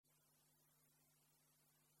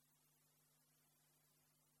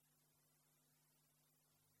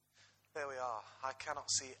There we are. I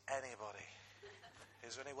cannot see anybody.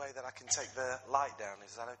 Is there any way that I can take the light down?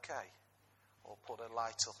 Is that okay? Or put a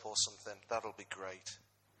light up or something? That'll be great.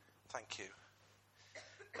 Thank you.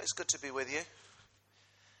 But it's good to be with you.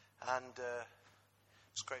 And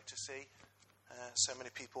it's great to see so many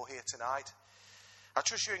people here tonight. I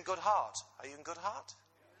trust you're in good heart. Are you in good heart?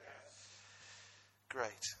 Yes.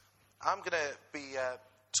 Great. I'm going to be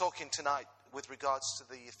talking tonight with regards to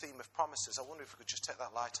the theme of promises. I wonder if we could just take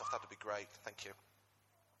that light off. That would be great. Thank you.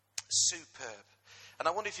 Superb. And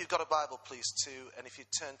I wonder if you've got a Bible, please, too. And if you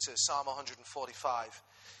turn to Psalm 145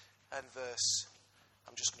 and verse,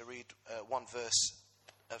 I'm just going to read one verse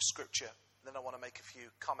of Scripture. Then I want to make a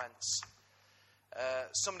few comments.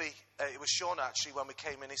 It was Sean actually, when we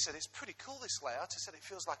came in, he said, it's pretty cool, this layout. He said, it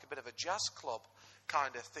feels like a bit of a jazz club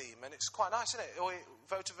kind of theme. And it's quite nice, isn't it?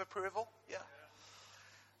 Vote of approval? Yeah.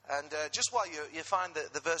 And just while you find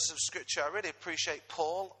the verses of Scripture, I really appreciate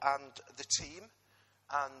Paul and the team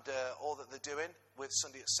and all that they're doing with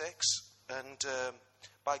Sunday at 6. And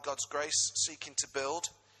by God's grace, seeking to build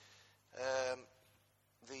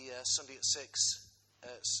the Sunday at 6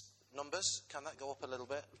 numbers. Can that go up a little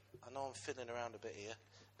bit? I know I'm fiddling around a bit here,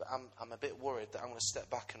 but I'm a bit worried that I'm going to step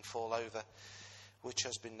back and fall over, which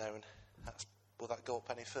has been known. Will that go up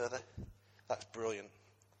any further? That's brilliant.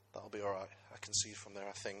 That'll be all right. I can see from there,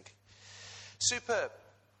 I think. Superb.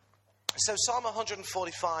 So Psalm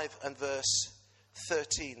 145 and verse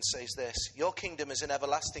 13 says this: Your kingdom is an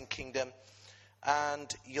everlasting kingdom,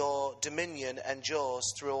 and your dominion endures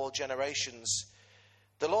through all generations.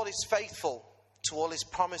 The Lord is faithful to all his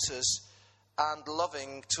promises and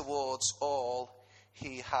loving towards all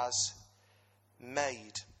he has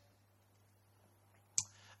made.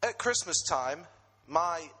 At Christmas time,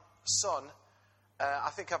 my son,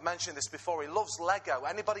 I think I've mentioned this before, he loves Lego.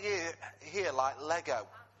 Anybody here like Lego?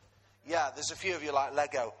 Yeah, there's a few of you like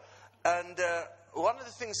Lego. And one of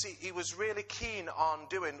the things he was really keen on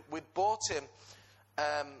doing, we'd bought him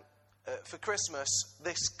for Christmas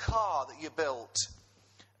this car that you built.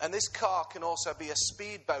 And this car can also be a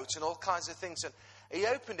speedboat and all kinds of things. And he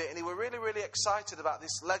opened it and he was really, really excited about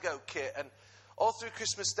this Lego kit. And all through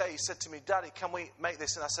Christmas Day, he said to me, Daddy, can we make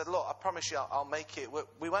this? And I said, look, I promise you I'll make it.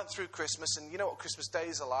 We went through Christmas, and you know what Christmas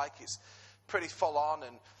days are like. It's pretty full on.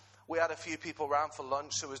 And we had a few people around for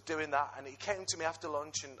lunch who was doing that. And he came to me after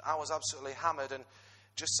lunch, and I was absolutely hammered, and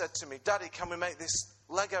just said to me, Daddy, can we make this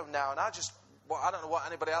Lego now? And I don't know what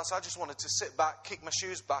anybody else, I just wanted to sit back, kick my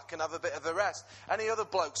shoes back, and have a bit of a rest. Any other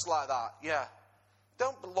blokes like that? Yeah.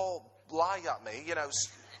 Don't lie at me,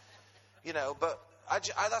 but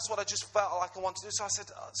that's what I just felt like I wanted to do. So I said,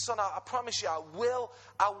 son, I promise you, I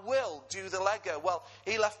will do the Lego. Well,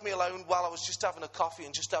 he left me alone while I was just having a coffee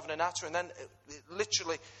and just having a natter, and then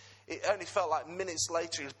it only felt like minutes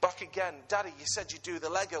later, he was back again. Daddy, you said you'd do the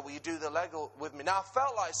Lego. Will you do the Lego with me? Now, I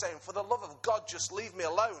felt like saying, for the love of God, just leave me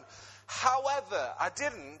alone. However, I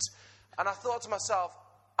didn't, and I thought to myself,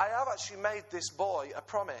 I have actually made this boy a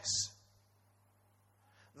promise.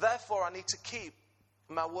 Therefore, I need to keep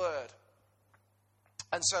my word.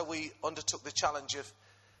 And so we undertook the challenge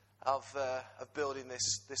of building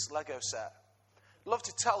this Lego set. I'd love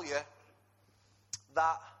to tell you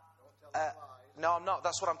that... no, I'm not.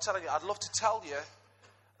 That's what I'm telling you. I'd love to tell you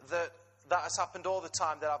that has happened all the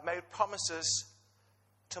time, that I've made promises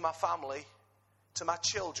to my family, to my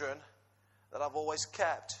children, that I've always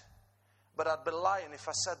kept. But I'd be lying if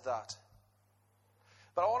I said that.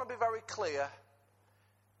 But I want to be very clear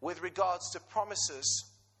with regards to promises.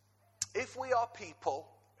 If we are people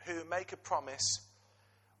who make a promise,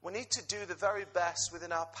 we need to do the very best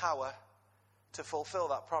within our power to fulfill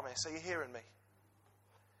that promise. Are you hearing me?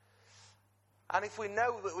 And if we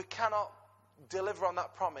know that we cannot deliver on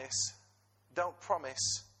that promise, don't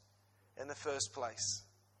promise in the first place.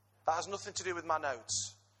 That has nothing to do with my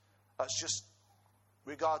notes. That's just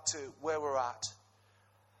regard to where we're at.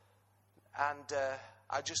 And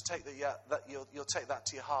I just take that you'll take that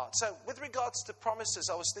to your heart. So with regards to promises,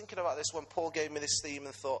 I was thinking about this when Paul gave me this theme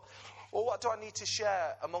and thought, well, what do I need to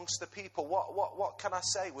share amongst the people? What can I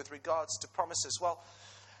say with regards to promises? Well,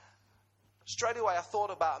 straight away I thought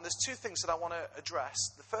about, and there's two things that I want to address.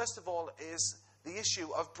 The first of all is the issue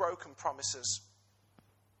of broken promises.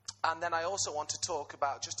 And then I also want to talk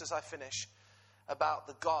about, just as I finish, about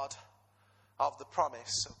the God of the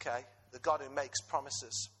promise, okay? The God who makes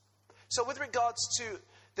promises. So with regards to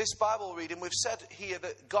this Bible reading, we've said here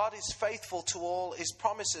that God is faithful to all his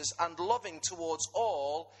promises and loving towards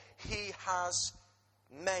all he has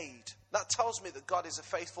made. That tells me that God is a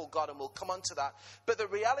faithful God, and we'll come on to that. But the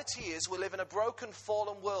reality is we live in a broken,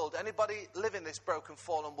 fallen world. Anybody live in this broken,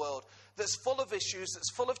 fallen world that's full of issues,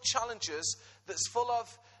 that's full of challenges, that's full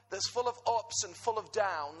of that's full of ups and full of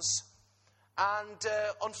downs. And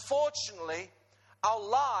unfortunately, our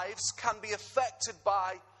lives can be affected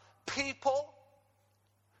by people,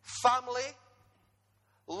 family,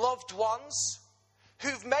 loved ones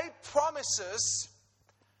who've made promises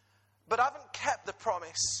but haven't kept the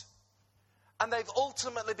promise. And they've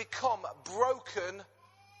ultimately become broken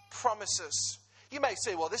promises. You may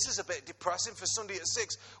say, well, this is a bit depressing for Sunday at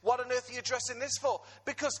 6. What on earth are you addressing this for?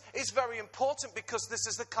 Because it's very important, because this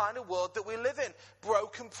is the kind of world that we live in.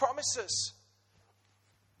 Broken promises.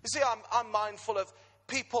 You see, I'm mindful of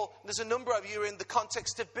people. There's a number of you in the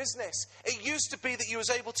context of business. It used to be that you was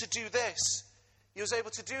able to do this. You was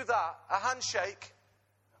able to do that. A handshake.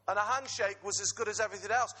 And a handshake was as good as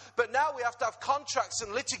everything else. But now we have to have contracts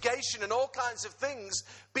and litigation and all kinds of things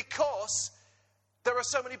because there are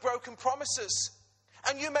so many broken promises.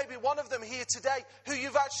 And you may be one of them here today who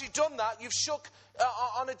you've actually done that. You've shook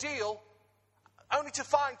on a deal only to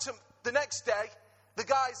find the next day the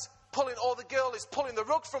guy's pulling, or the girl is pulling the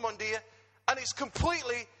rug from under you, and it's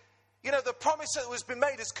completely, the promise that has been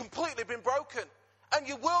made has completely been broken. And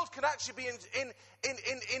your world can actually be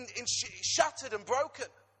shattered and broken.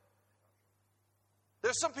 There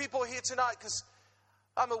are some people here tonight, because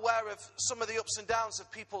I'm aware of some of the ups and downs of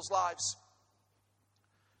people's lives.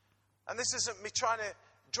 And this isn't me trying to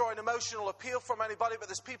draw an emotional appeal from anybody, but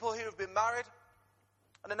there's people here who have been married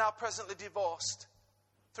and are now presently divorced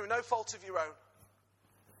through no fault of your own.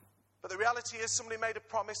 But the reality is somebody made a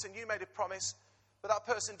promise and you made a promise, but that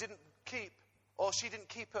person didn't keep, or she didn't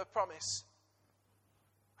keep her promise.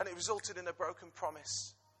 And it resulted in a broken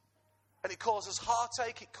promise. And it causes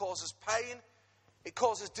heartache, it causes pain, it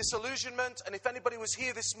causes disillusionment. And if anybody was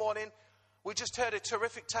here this morning, we just heard a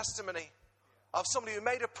terrific testimony of somebody who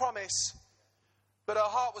made a promise, but her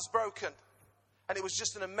heart was broken. And it was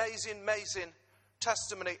just an amazing, amazing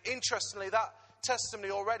testimony. Interestingly, that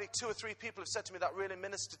testimony already, 2 or 3 people have said to me that really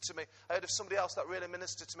ministered to me. I heard of somebody else that really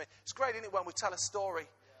ministered to me. It's great, isn't it, when we tell a story,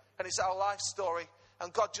 and it's our life story,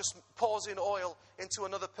 and God just pours in oil into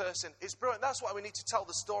another person. It's brilliant. That's why we need to tell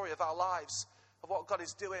the story of our lives, of what God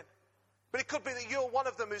is doing. But it could be that you're one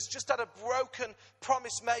of them who's just had a broken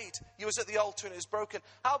promise made. You was at the altar and it was broken.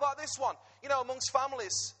 How about this one? Amongst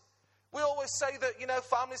families. We always say that,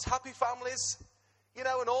 families, happy families,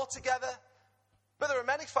 and all together. But there are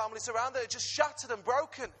many families around that are just shattered and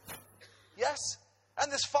broken. Yes? And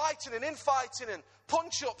there's fighting and infighting and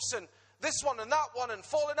punch-ups and this one and that one and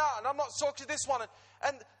falling out. And I'm not talking this one.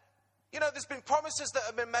 And there's been promises that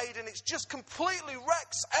have been made and it's just completely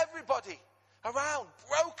wrecks everybody around.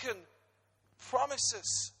 Broken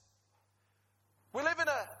promises. We live in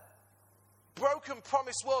a broken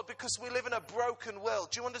promise world because we live in a broken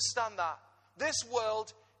world. Do you understand that? This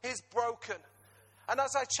world is broken. And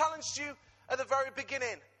as I challenged you at the very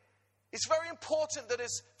beginning, it's very important that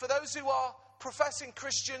for those who are professing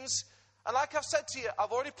Christians, and like I've said to you,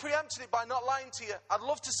 I've already preempted it by not lying to you. I'd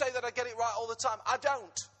love to say that I get it right all the time. I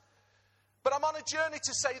don't. But I'm on a journey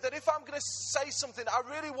to say that if I'm going to say something, I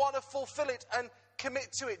really want to fulfill it and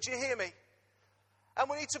commit to it. Do you hear me? And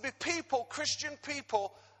we need to be people, Christian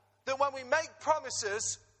people, that when we make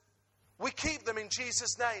promises, we keep them in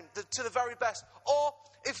Jesus' name to the very best. Or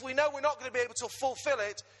if we know we're not going to be able to fulfill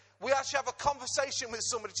it, we actually have a conversation with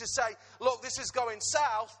somebody to say, look, this is going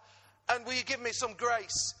south, and will you give me some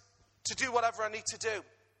grace to do whatever I need to do?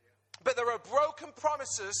 But there are broken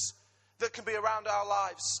promises that can be around our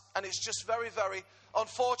lives, and it's just very, very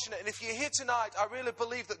unfortunate. And if you're here tonight, I really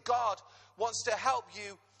believe that God wants to help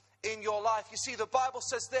you in your life. You see, the Bible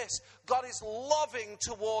says this: God is loving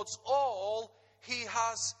towards all He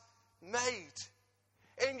has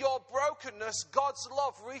made. In your brokenness, God's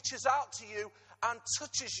love reaches out to you and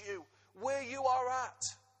touches you where you are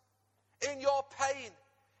at. In your pain,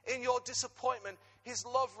 in your disappointment, His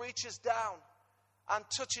love reaches down and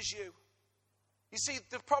touches you. You see,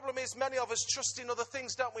 the problem is many of us trust in other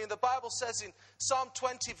things, don't we? And the Bible says in Psalm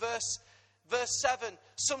 20, verse 7,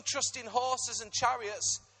 some trust in horses and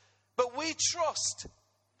chariots, but we trust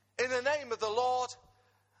in the name of the Lord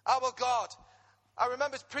our God. I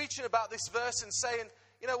remember preaching about this verse and saying,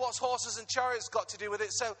 what's horses and chariots got to do with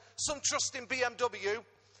it? So some trust in BMW,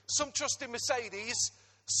 some trust in Mercedes,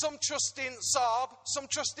 some trust in Saab, some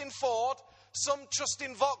trust in Ford, some trust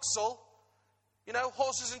in Vauxhall.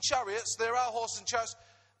 Horses and chariots, there are horses and chariots,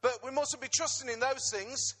 but we mustn't be trusting in those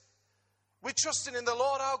things. We're trusting in the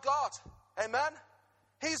Lord our God. Amen?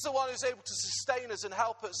 He's the one who's able to sustain us and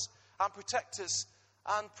help us and protect us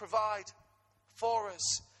and provide for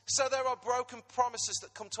us. So there are broken promises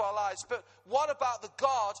that come to our lives. But what about the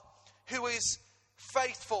God who is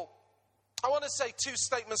faithful? I want to say 2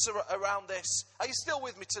 statements around this. Are you still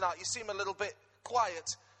with me tonight? You seem a little bit quiet.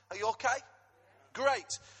 Are you okay?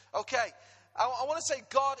 Great. Okay. I want to say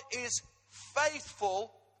God is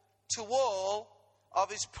faithful to all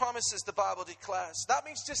of his promises, the Bible declares. That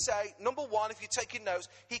means to say, number one, if you're taking notes,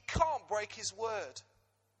 he can't break his word.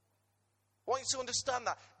 I want you to understand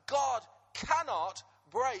that. God cannot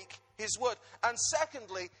break his word. And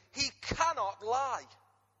secondly, he cannot lie.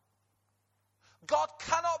 God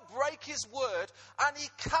cannot break his word and he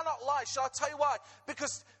cannot lie. Shall I tell you why?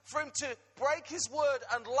 Because for him to break his word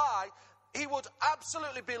and lie, he would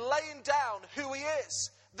absolutely be laying down who he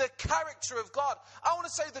is, the character of God. I want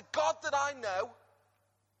to say the God that I know,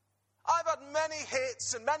 I've had many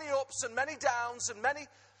hits and many ups and many downs and many,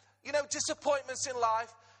 disappointments in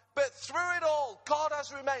life. But through it all, God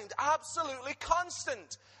has remained absolutely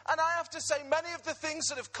constant. And I have to say, many of the things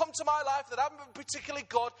that have come to my life that haven't been particularly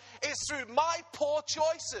good is through my poor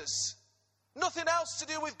choices. Nothing else to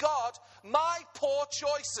do with God, my poor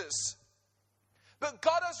choices. But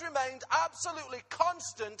God has remained absolutely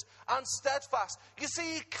constant and steadfast. You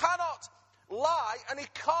see, he cannot lie and he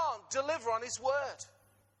can't deliver on his word.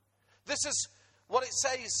 This is what it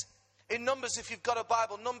says in Numbers, if you've got a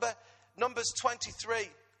Bible. Numbers 23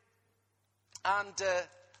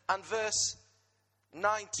 and verse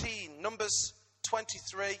 19. Numbers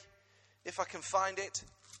 23, if I can find it.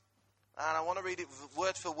 And I want to read it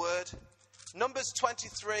word for word. Numbers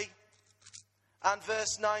 23 and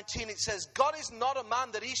verse 19. It says, God is not a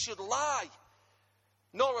man that he should lie,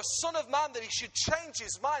 nor a son of man that he should change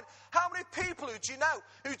his mind. How many people do you know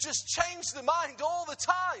who just change their mind all the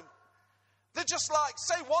time? They're just like,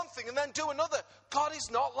 say one thing and then do another. God is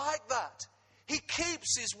not like that. He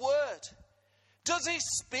keeps his word. Does he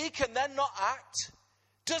speak and then not act?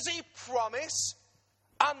 Does he promise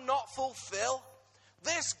and not fulfill?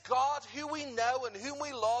 This God who we know and whom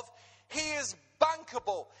we love, he is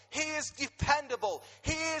bankable. He is dependable.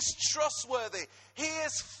 He is trustworthy. He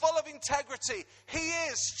is full of integrity. He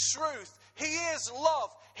is truth. He is love.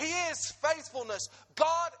 He is faithfulness.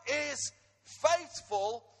 God is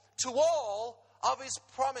faithful to all of his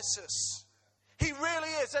promises. He really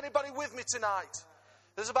is. Anybody with me tonight?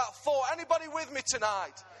 There's about 4. Anybody with me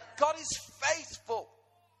tonight? God is faithful.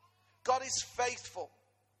 God is faithful.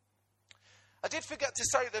 I did forget to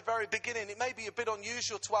say at the very beginning, it may be a bit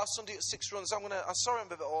unusual to our Sunday at 6 runs. I'm sorry I'm a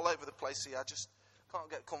bit all over the place here. I just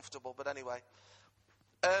can't get comfortable. But anyway,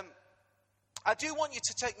 I do want you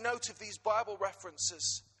to take note of these Bible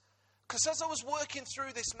references. Because as I was working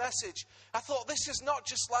through this message, I thought this is not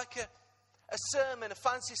just like a sermon, a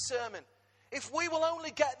fancy sermon. If we will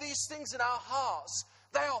only get these things in our hearts,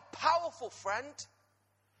 they are powerful, friend.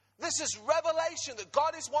 This is revelation that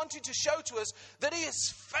God is wanting to show to us that he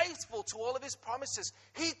is faithful to all of his promises.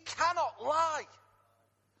 He cannot lie.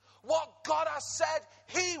 What God has said,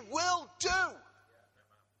 he will do.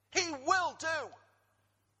 He will do.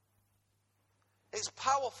 It's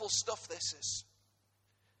powerful stuff, this is.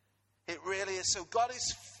 It really is. So God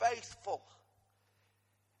is faithful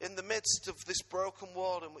in the midst of this broken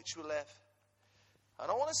world in which we live.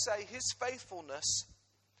 And I want to say his faithfulness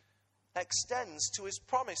extends to his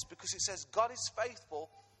promise, because it says God is faithful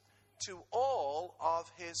to all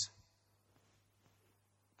of his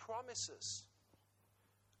promises.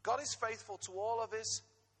 God is faithful to all of his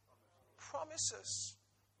promises.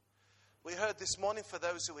 We heard this morning, for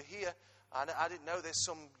those who were here, and I didn't know this,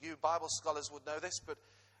 some of you Bible scholars would know this, but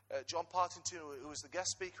John Partington, who was the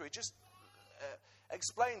guest speaker, he just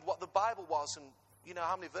explained what the Bible was, and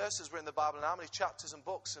how many verses were in the Bible and how many chapters and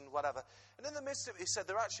books and whatever. And in the midst of it, he said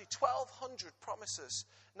there are actually 1,200 promises.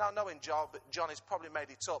 Now, knowing John, but John has probably made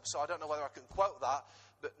it up, so I don't know whether I can quote that.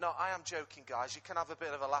 But no, I am joking, guys. You can have a bit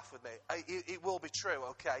of a laugh with me. It will be true,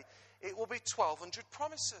 okay? It will be 1,200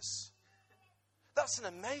 promises. That's an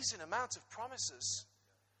amazing amount of promises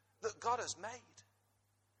that God has made.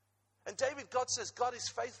 And David, God says God is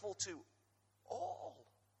faithful to all.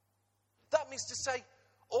 That means to say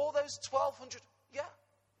all those 1,200,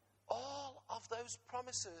 all of those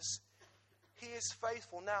promises, he is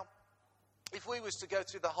faithful. Now, if we was to go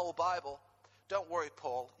through the whole Bible, don't worry,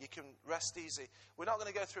 Paul, you can rest easy. We're not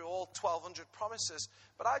going to go through all 1,200 promises,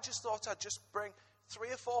 but I just thought I'd just bring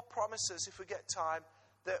 3 or 4 promises, if we get time,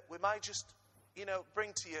 that we might just,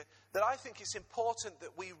 bring to you, that I think it's important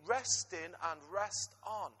that we rest in and rest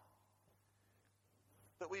on.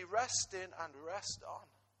 That we rest in and rest on.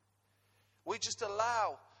 We just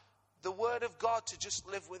allow the Word of God to just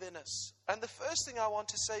live within us. And the first thing I want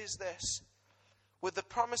to say is this. With the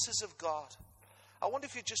promises of God, I wonder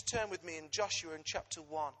if you just turn with me in Joshua in chapter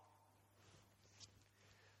 1.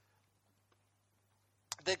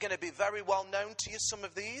 They're going to be very well known to you, some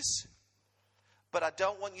of these, but I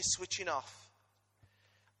don't want you switching off.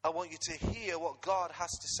 I want you to hear what God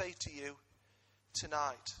has to say to you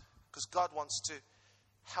tonight. Because God wants to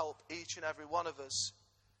help each and every one of us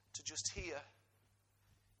to just hear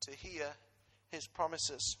His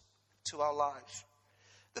promises to our lives.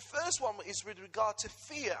 The first one is with regard to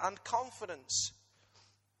fear and confidence.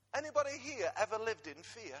 Anybody here ever lived in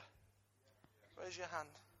fear? Raise your hand.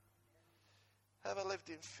 Ever lived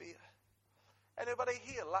in fear? Anybody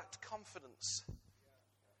here lacked confidence?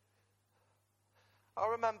 I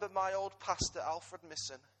remember my old pastor, Alfred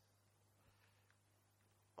Misson.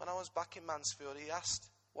 When I was back in Mansfield, he asked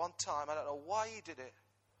one time, I don't know why he did it.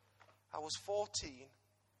 I was 14.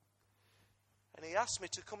 And he asked me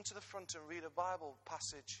to come to the front and read a Bible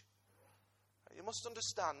passage. You must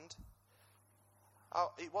understand,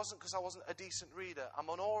 it wasn't because I wasn't a decent reader. I'm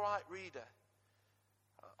an all right reader.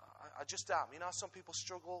 I just am. You know how some people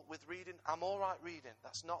struggle with reading? I'm all right reading.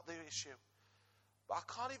 That's not the issue. But I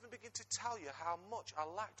can't even begin to tell you how much I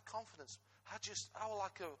lacked confidence. I was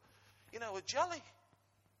like a jelly.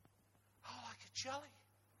 I was like a jelly.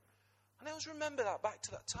 And I always remember that back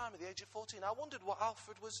to that time at the age of 14. I wondered what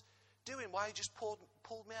Alfred was doing, why he just pulled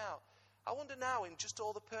me out. I wonder now, in just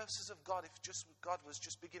all the purposes of God, if just God was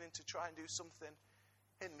just beginning to try and do something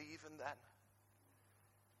in me even then.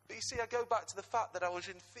 But you see, I go back to the fact that I was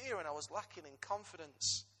in fear and I was lacking in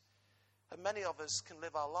confidence. And many of us can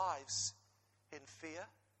live our lives in fear.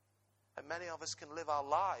 And many of us can live our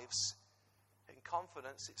lives in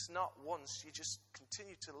confidence. It's not once. You just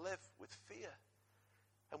continue to live with fear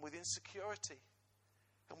and with insecurity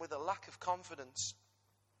and with a lack of confidence.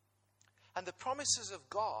 And the promises of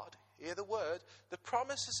God, hear the word, the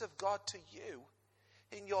promises of God to you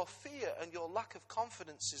in your fear and your lack of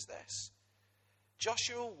confidence is this.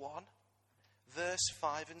 Joshua 1, verse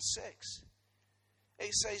 5 and 6.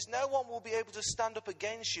 It says, no one will be able to stand up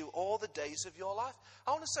against you all the days of your life.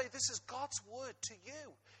 I want to say this is God's word to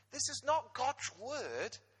you. This is not God's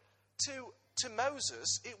word to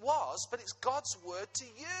Moses. It was, but it's God's word to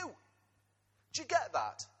you. Do you get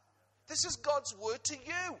that? This is God's word to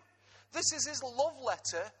you. This is His love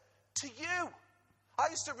letter to you. I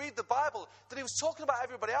used to read the Bible that He was talking about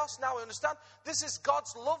everybody else. Now I understand. This is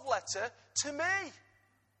God's love letter to me.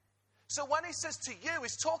 So when He says to you,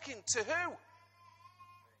 He's talking to who?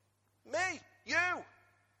 Me, you,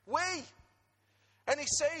 we. And He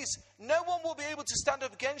says, no one will be able to stand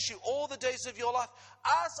up against you all the days of your life.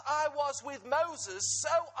 As I was with Moses, so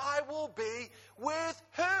I will be with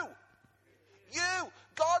who? You.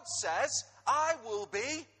 God says, I will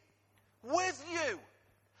be with you.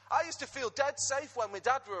 I used to feel dead safe when my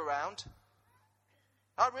dad were around.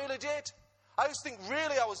 I really did. I used to think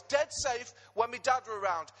really I was dead safe when my dad were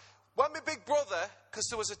around. When my big brother, because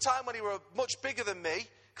there was a time when he was much bigger than me,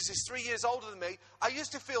 because he's 3 years older than me, I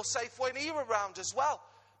used to feel safe when he was around as well.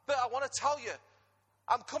 But I want to tell you,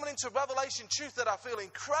 I'm coming into revelation truth that I feel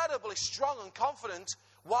incredibly strong and confident.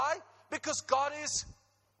 Why? Because God is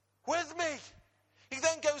with me. He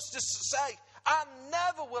then goes to say, and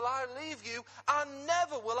never will I leave you, and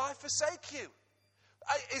never will I forsake you.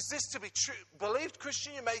 Is this to be true? Believed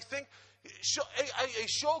Christian, you may think, are you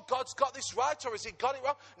sure God's got this right, or has He got it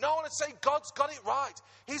wrong? No, I want to say God's got it right.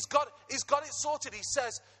 He's got it sorted. He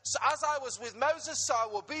says, so as I was with Moses, so I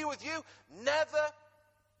will be with you. Never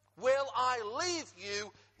will I leave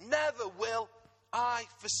you. Never will I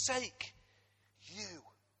forsake you.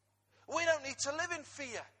 We don't need to live in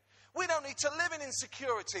fear. We don't need to live in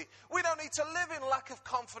insecurity. We don't need to live in lack of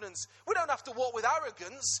confidence. We don't have to walk with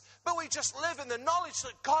arrogance, but we just live in the knowledge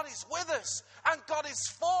that God is with us, and God is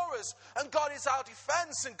for us, and God is our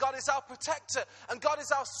defense, and God is our protector, and God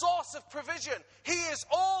is our source of provision. He is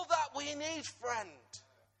all that we need, friend.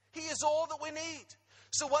 He is all that we need.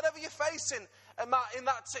 So whatever you're facing in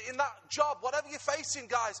that job, whatever you're facing,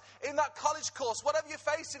 guys, in that college course, whatever you're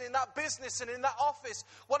facing in that business and in that office,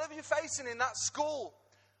 whatever you're facing in that school,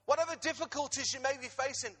 whatever difficulties you may be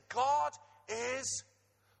facing, God is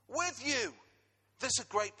with you. This is a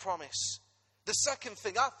great promise. The second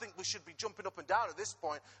thing, I think we should be jumping up and down at this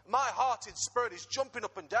point. My heart and spirit is jumping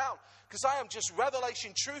up and down because I am just,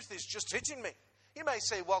 revelation truth is just hitting me. You may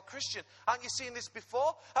say, well, Christian, haven't you seen this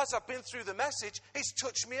before? As I've been through the message, it's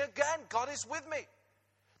touched me again. God is with me.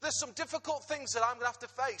 There's some difficult things that I'm going to have to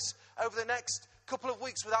face over the next couple of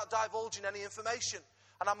weeks without divulging any information.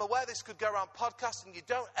 And I'm aware this could go around podcast and you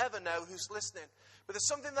don't ever know who's listening. But there's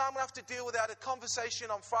something that I'm going to have to deal with. I had a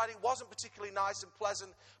conversation on Friday. It wasn't particularly nice and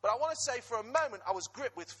pleasant. But I want to say for a moment I was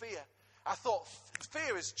gripped with fear. I thought,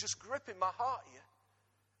 fear is just gripping my heart here.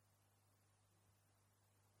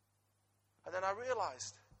 And then I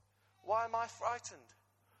realized, why am I frightened?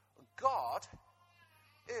 God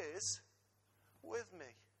is with me.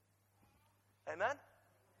 Amen?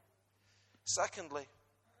 Secondly,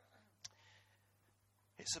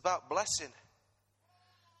 it's about blessing.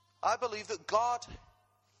 I believe that God,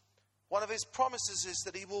 one of his promises is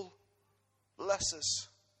that he will bless us.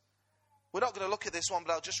 We're not going to look at this one,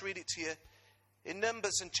 but I'll just read it to you. In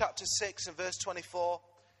Numbers in chapter 6 and verse 24,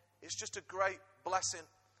 it's just a great blessing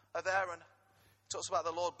of Aaron. It talks about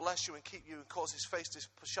the Lord bless you and keep you and cause his face to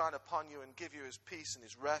shine upon you and give you his peace and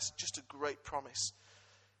his rest. Just a great promise.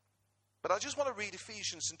 But I just want to read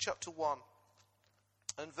Ephesians in chapter 1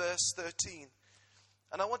 and verse 13.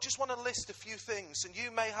 And I just want to list a few things, and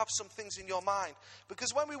you may have some things in your mind.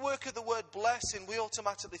 Because when we work at the word blessing, we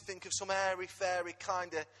automatically think of some airy-fairy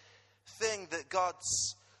kind of thing that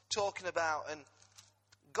God's talking about. And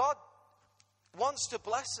God wants to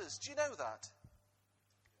bless us. Do you know that?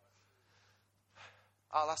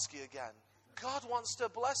 I'll ask you again. God wants to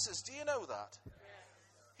bless us. Do you know that?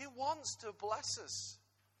 He wants to bless us.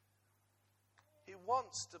 He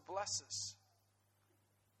wants to bless us.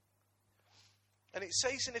 And it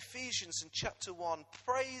says in Ephesians in chapter 1,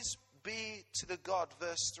 praise be to the God,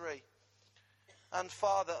 verse 3, and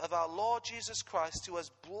Father of our Lord Jesus Christ, who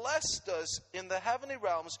has blessed us in the heavenly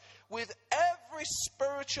realms with every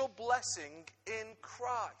spiritual blessing in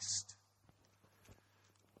Christ.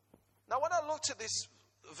 Now, when I looked at this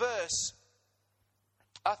verse,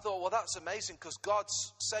 I thought, well, that's amazing, because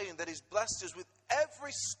God's saying that he's blessed us with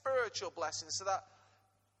every spiritual blessing. So that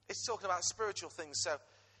it's talking about spiritual things. So,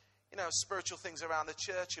 you know, spiritual things around the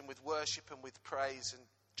church and with worship and with praise and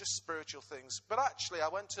just spiritual things. But actually, I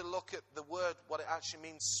went to look at the word, what it actually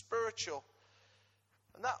means, spiritual.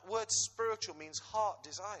 And that word spiritual means heart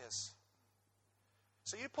desires.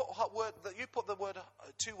 So you put the word,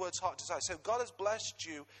 two words, heart desire. So God has blessed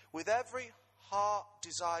you with every heart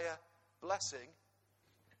desire blessing.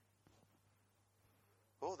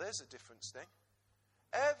 Oh, there's a difference thing.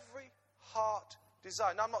 Every heart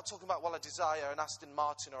desire. Now, I'm not talking about, well, I desire an Aston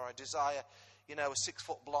Martin, or I desire, a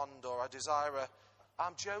 6-foot blonde, or I desire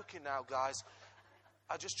I'm joking now, guys.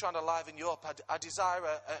 I'm just trying to liven you up. I desire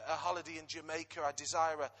a holiday in Jamaica.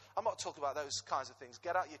 I'm not talking about those kinds of things.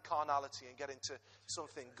 Get out your carnality and get into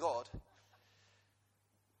something good.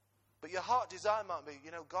 But your heart desire might be,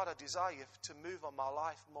 God, I desire you to move on my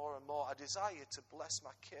life more and more. I desire you to bless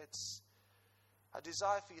my kids. I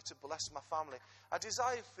desire for you to bless my family. I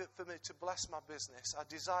desire for me to bless my business. I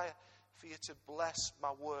desire for you to bless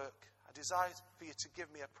my work. I desire for you to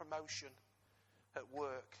give me a promotion at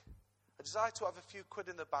work. I desire to have a few quid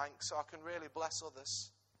in the bank so I can really bless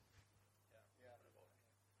others.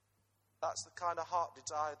 That's the kind of heart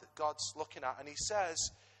desire that God's looking at. And he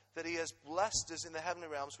says that he has blessed us in the heavenly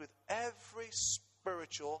realms with every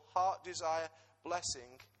spiritual heart desire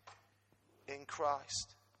blessing in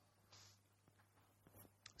Christ.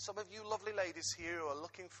 Some of you lovely ladies here who are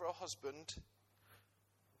looking for a husband,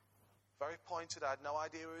 very pointed, I had no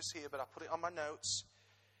idea who was here, but I put it on my notes.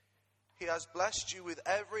 He has blessed you with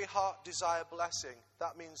every heart desire blessing.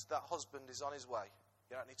 That means that husband is on his way.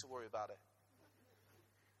 You don't need to worry about it.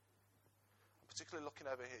 I'm particularly looking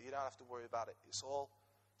over here. You don't have to worry about it. It's all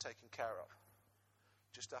taken care of.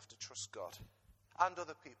 Just have to trust God. And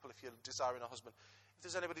other people if you're desiring a husband. If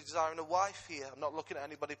there's anybody desiring a wife here, I'm not looking at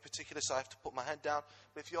anybody particular, so I have to put my head down.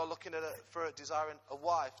 But if you're looking at desiring a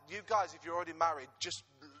wife, you guys, if you're already married, just,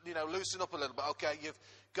 loosen up a little bit. Okay, you've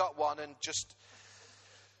got one, and just...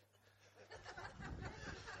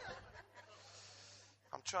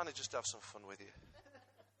 I'm trying to just have some fun with you.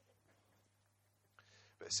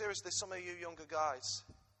 But seriously, some of you younger guys,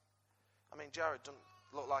 Jared doesn't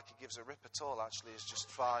look like he gives a rip at all, actually. He's just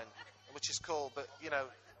fine, which is cool. But,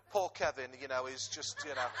 poor Kevin, is just,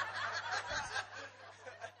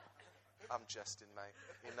 I'm jesting, mate.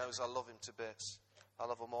 He knows I love him to bits. I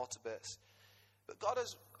love him all to bits. But God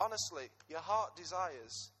has, honestly, your heart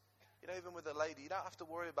desires, even with a lady, you don't have to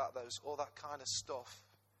worry about all that kind of stuff.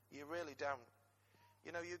 You really don't.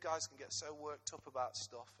 You guys can get so worked up about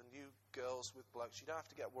stuff, and you girls with blokes, you don't have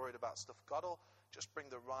to get worried about stuff. God will just bring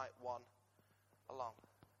the right one along.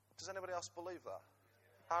 Does anybody else believe that?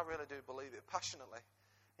 I really do believe it passionately.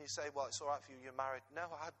 You say, well, it's all right for you, you're married. No,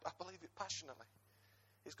 I believe it passionately.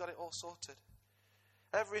 He's got it all sorted.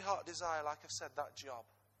 Every heart desire, like I've said, that job.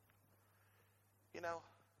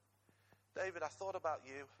 David, I thought about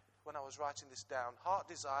you when I was writing this down. Heart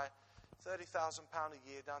desire, £30,000 a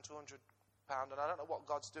year down to £100. And I don't know what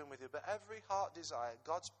God's doing with you, but every heart desire,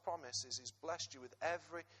 God's promise is he's blessed you with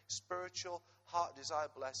every spiritual heart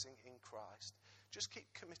desire blessing in Christ. Just keep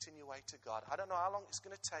committing your way to God. I don't know how long it's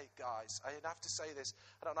going to take, guys. I have to say this.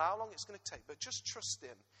 I don't know how long it's going to take, but just trust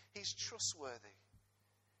him. He's trustworthy.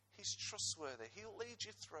 He's trustworthy. He'll lead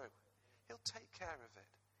you through. He'll take care of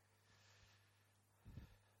it.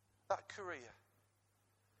 that career,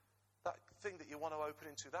 that thing that you want to open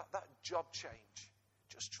into, that job change,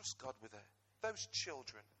 just trust God with it. Those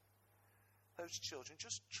children,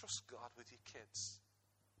 just trust God with your kids.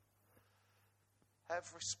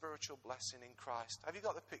 Every spiritual blessing in Christ. Have you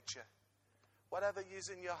got the picture? Whatever is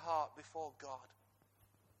in your heart before God,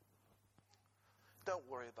 don't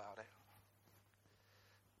worry about it.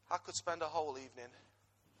 I could spend a whole evening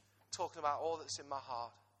talking about all that's in my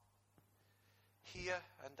heart, here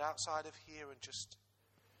and outside of here, and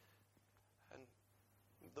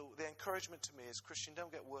the encouragement to me is, Christian,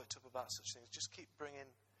 don't get worked up about such things. Just keep bringing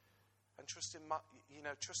and trust in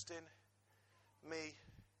me.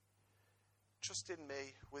 Trust in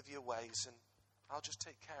me with your ways, and I'll just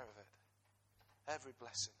take care of it. Every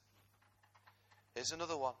blessing. Here's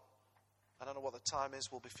another one. I don't know what the time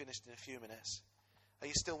is. We'll be finished in a few minutes. Are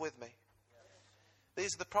you still with me? Yes.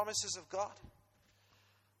 These are the promises of God.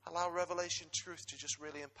 Allow revelation truth to just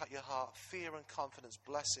really impact your heart. Fear and confidence,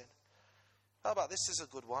 blessing. How about this is a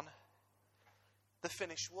good one? The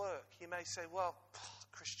finished work. You may say, well,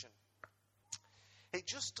 Christian, it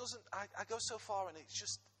just doesn't, I go so far and it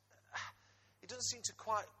doesn't seem to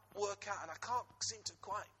quite work out and I can't seem to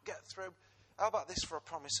quite get through. How about this for a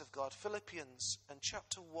promise of God? Philippians and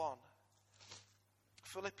chapter 1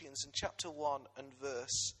 and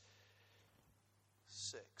verse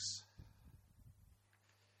 6.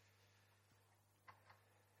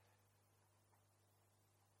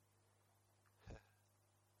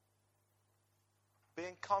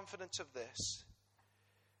 Being confident of this,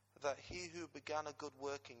 that he who began a good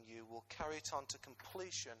work in you will carry it on to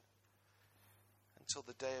completion until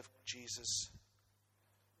the day of Jesus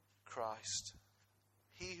Christ.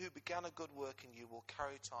 He who began a good work in you will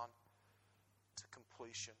carry it on to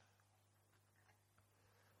completion.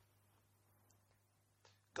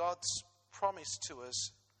 God's promise to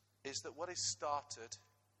us is that what is started,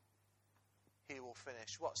 he will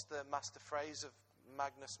finish. What's the master phrase of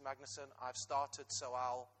Magnus Magnusson? I've started, so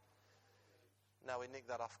I'll... No, we nick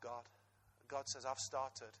that off God. God says, I've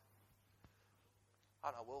started,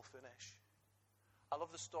 and I will finish. I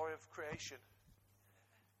love the story of creation.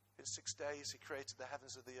 In 6 days, he created the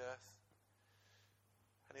heavens and the earth.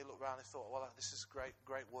 And he looked around and thought, well, this is great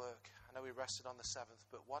work. I know he rested on the seventh,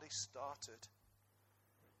 but what he started,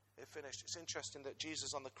 it finished. It's interesting that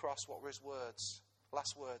Jesus on the cross, what were his words?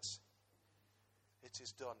 Last words. It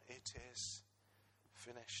is done. It is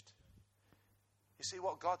finished. You see,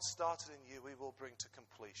 what God started in you, he will bring to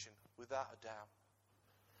completion, without a doubt.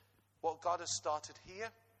 What God has started here,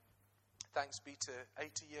 thanks be to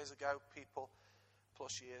 80 years ago, people,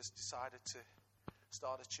 plus years, decided to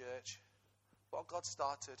start a church. What God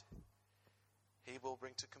started, he will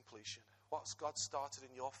bring to completion. What's God started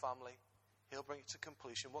in your family, he'll bring it to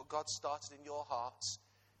completion. What God started in your hearts,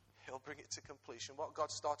 he'll bring it to completion. What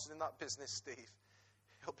God started in that business, Steve,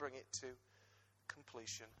 he'll bring it to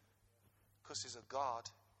completion. Because he's a God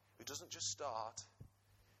who doesn't just start,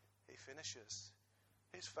 he finishes.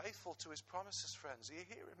 He's faithful to his promises, friends. Are you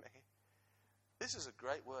hearing me? This is a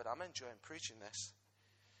great word. I'm enjoying preaching this.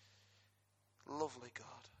 Lovely God.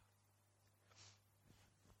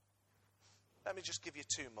 Let me just give you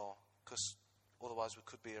two more, because otherwise we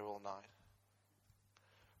could be here all night.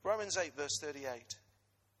 Romans 8 verse 38.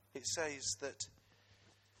 It says that,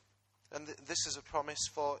 and this is a promise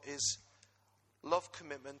for his love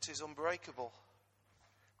commitment is unbreakable.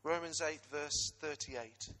 Romans 8 verse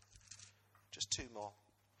 38. Just two more.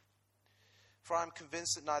 For I am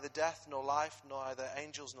convinced that neither death nor life, nor either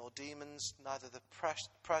angels nor demons, neither the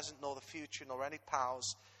present nor the future, nor any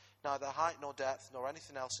powers, neither height nor depth, nor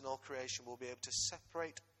anything else in all creation will be able to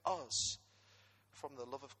separate us from the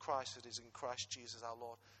love of Christ that is in Christ Jesus our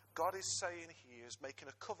Lord. God is saying here, is making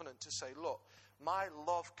a covenant to say, look, my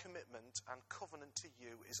love commitment and covenant to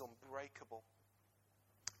you is unbreakable.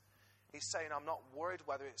 He's saying, I'm not worried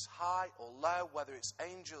whether it's high or low, whether it's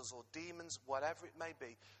angels or demons, whatever it may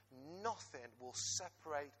be. Nothing will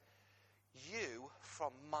separate you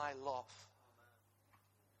from my love.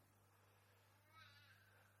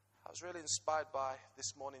 I was really inspired by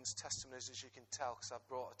this morning's testimonies, as you can tell, because I've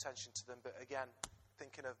brought attention to them. But again,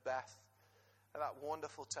 thinking of Beth and that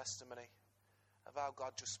wonderful testimony of how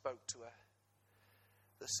God just spoke to her.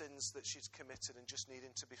 The sins that she's committed and just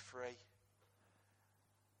needing to be free.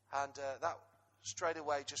 And that straight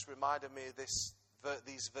away just reminded me of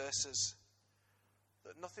these verses,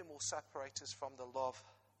 that nothing will separate us from the love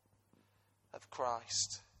of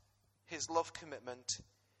Christ. His love commitment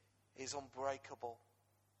is unbreakable.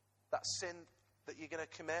 That sin that you're going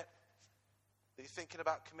to commit, that you're thinking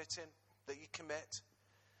about committing, that you commit,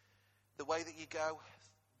 the way that you go,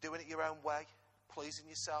 doing it your own way, pleasing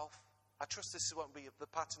yourself, I trust this won't be the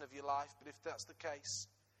pattern of your life, but if that's the case,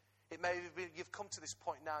 it may be you've come to this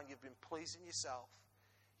point now and you've been pleasing yourself.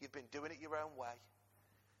 You've been doing it your own way.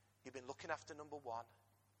 You've been looking after number one.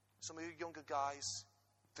 Some of you younger guys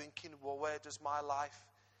thinking, well, where does my life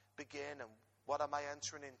begin and what am I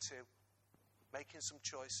entering into? Making some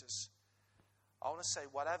choices. I want to say,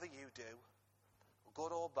 whatever you do,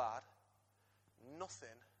 good or bad,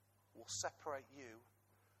 nothing will separate you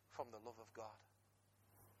from the love of God.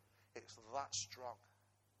 It's that strong.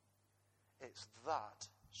 It's that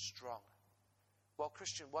strong. Well,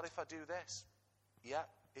 Christian, what if I do this? Yeah,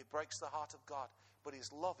 it breaks the heart of God, but his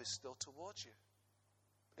love is still towards you.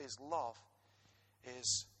 His love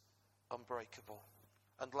is unbreakable.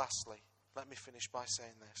 And lastly, let me finish by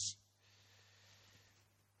saying this.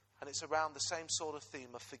 And it's around the same sort of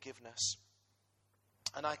theme of forgiveness.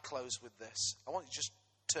 And I close with this. I want you to just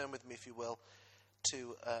turn with me, if you will,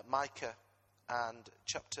 to Micah and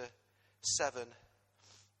chapter 7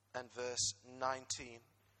 and verse 19.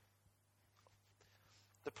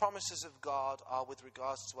 The promises of God are with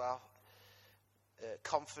regards to our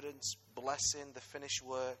confidence, blessing, the finished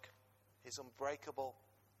work, his unbreakable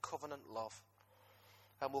covenant love.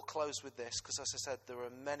 And we'll close with this, because as I said, there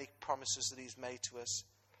are many promises that he's made to us.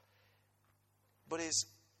 But his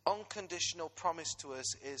unconditional promise to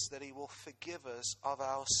us is that he will forgive us of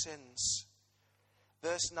our sins.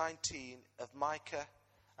 Verse 19 of Micah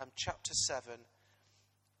and chapter 7,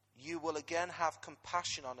 you will again have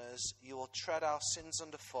compassion on us, you will tread our sins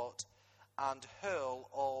underfoot and hurl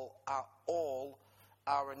all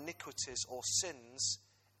our iniquities or sins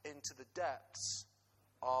into the depths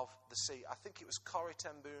of the sea. I think it was Corrie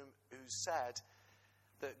ten Boom who said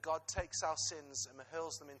that God takes our sins and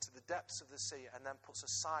hurls them into the depths of the sea and then puts a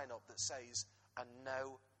sign up that says, and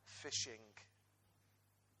no fishing.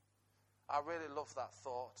 I really love that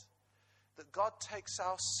thought. That God takes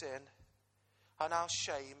our sin and our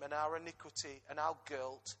shame and our iniquity and our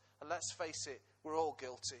guilt, and let's face it, we're all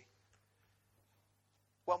guilty.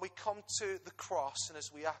 When we come to the cross and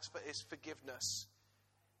as we ask for his forgiveness,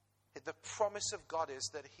 the promise of God is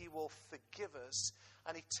that he will forgive us,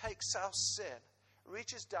 and he takes our sin,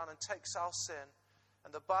 reaches down and takes our sin,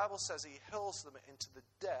 and the Bible says he hurls them into the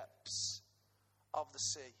depths of the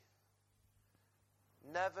sea.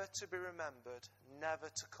 Never to be remembered, never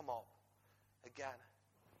to come up again.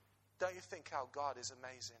 Don't you think how God is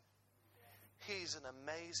amazing? He's an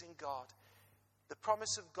amazing God. The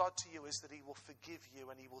promise of God to you is that he will forgive you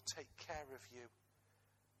and he will take care of you.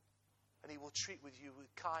 And he will treat with you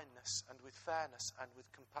with kindness and with fairness and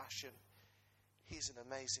with compassion. He's an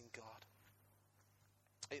amazing God.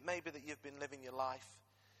 It may be that you've been living your life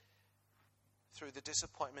through the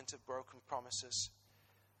disappointment of broken promises.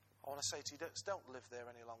 I want to say to you, don't live there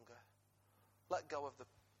any longer. Let go of the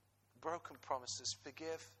broken promises.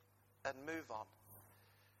 Forgive and move on.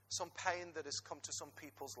 Some pain that has come to some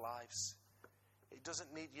people's lives.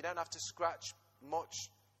 You don't have to scratch much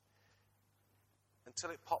until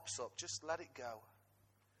it pops up. Just let it go.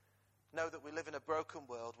 Know that we live in a broken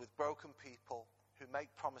world with broken people who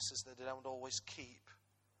make promises that they don't always keep.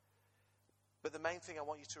 But the main thing I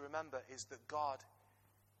want you to remember is that God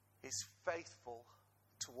is faithful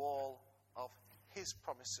to all of his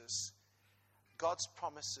promises. God's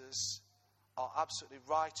promises are absolutely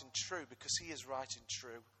right and true because he is right and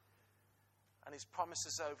true. And his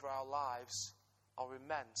promises over our lives are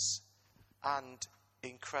immense and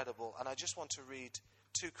incredible. And I just want to read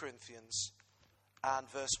 2 Corinthians and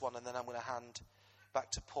verse 1, and then I'm going to hand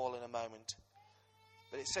back to Paul in a moment.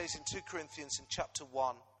 But it says in 2 Corinthians in chapter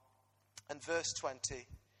 1 and verse 20,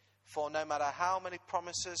 for no matter how many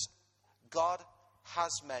promises God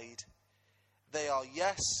has made, they are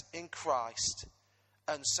yes in Christ,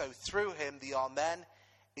 and so through him the Amen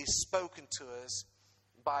is spoken to us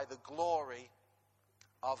by the glory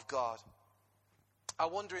of God. I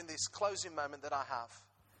wonder in this closing moment that I have,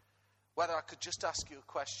 whether I could just ask you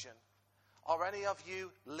a question. Are any of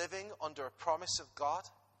you living under a promise of God?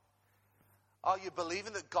 Are you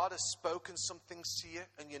believing that God has spoken some things to you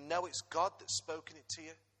and you know it's God that's spoken it to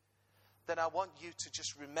you? Then I want you to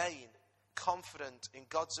just remain confident in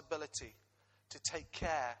God's ability to take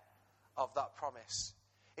care of that promise.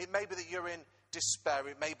 It may be that you're in despair.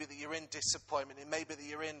 It may be that you're in disappointment. It may be that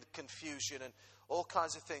you're in confusion and all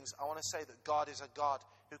kinds of things. I want to say that God is a God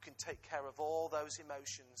who can take care of all those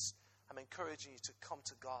emotions. I'm encouraging you to come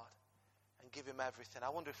to God and give him everything. I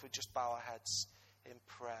wonder if we just bow our heads in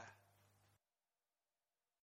prayer.